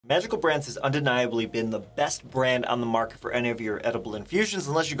Magical Brands has undeniably been the best brand on the market for any of your edible infusions,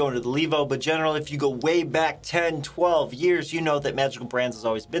 unless you're going to the Levo, but generally if you go way back 10, 12 years, you know that Magical Brands has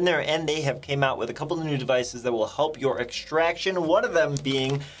always been there, and they have came out with a couple of new devices that will help your extraction, one of them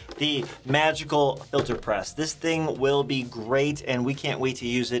being the Magical Filter Press. This thing will be great, and we can't wait to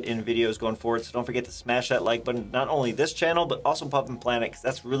use it in videos going forward, so don't forget to smash that like button, not only this channel, but also Puffin Planet, because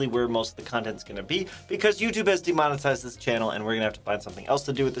that's really where most of the content's going to be, because YouTube has demonetized this channel, and we're going to have to find something else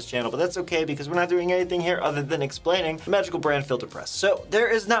to do with this channel, but that's okay because we're not doing anything here other than explaining the Magical Brand Filter Press. So there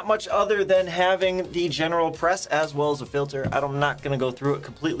is not much other than having the general press as well as a filter. I'm not going to go through it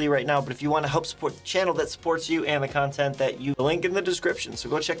completely right now, but if you want to help support the channel that supports you and the content that you, the link in the description,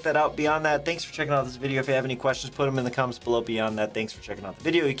 so go check that out. Beyond that, thanks for checking out this video. If you have any questions, put them in the comments below. Beyond that, thanks for checking out the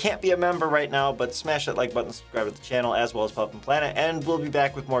video. You can't be a member right now, but smash that like button, subscribe to the channel as well as Puffin Planet, and we'll be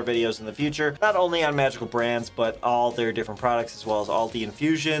back with more videos in the future, not only on Magical Brands, but all their different products as well as all the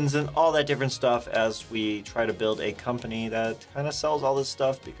infusions and all that different stuff as we try to build a company that kind of sells all this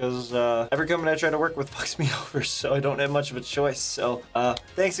stuff, because every company I try to work with fucks me over, so I don't have much of a choice. So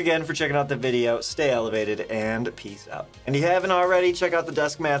thanks again for checking out the video. Stay elevated and peace out. And if you haven't already, check out the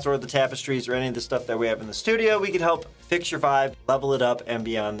desk mats or the tapestries or any of the stuff that we have in the studio. We can help fix your vibe, level it up, and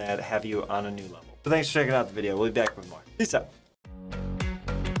beyond that, have you on a new level. So thanks for checking out the video. We'll be back with more. Peace out.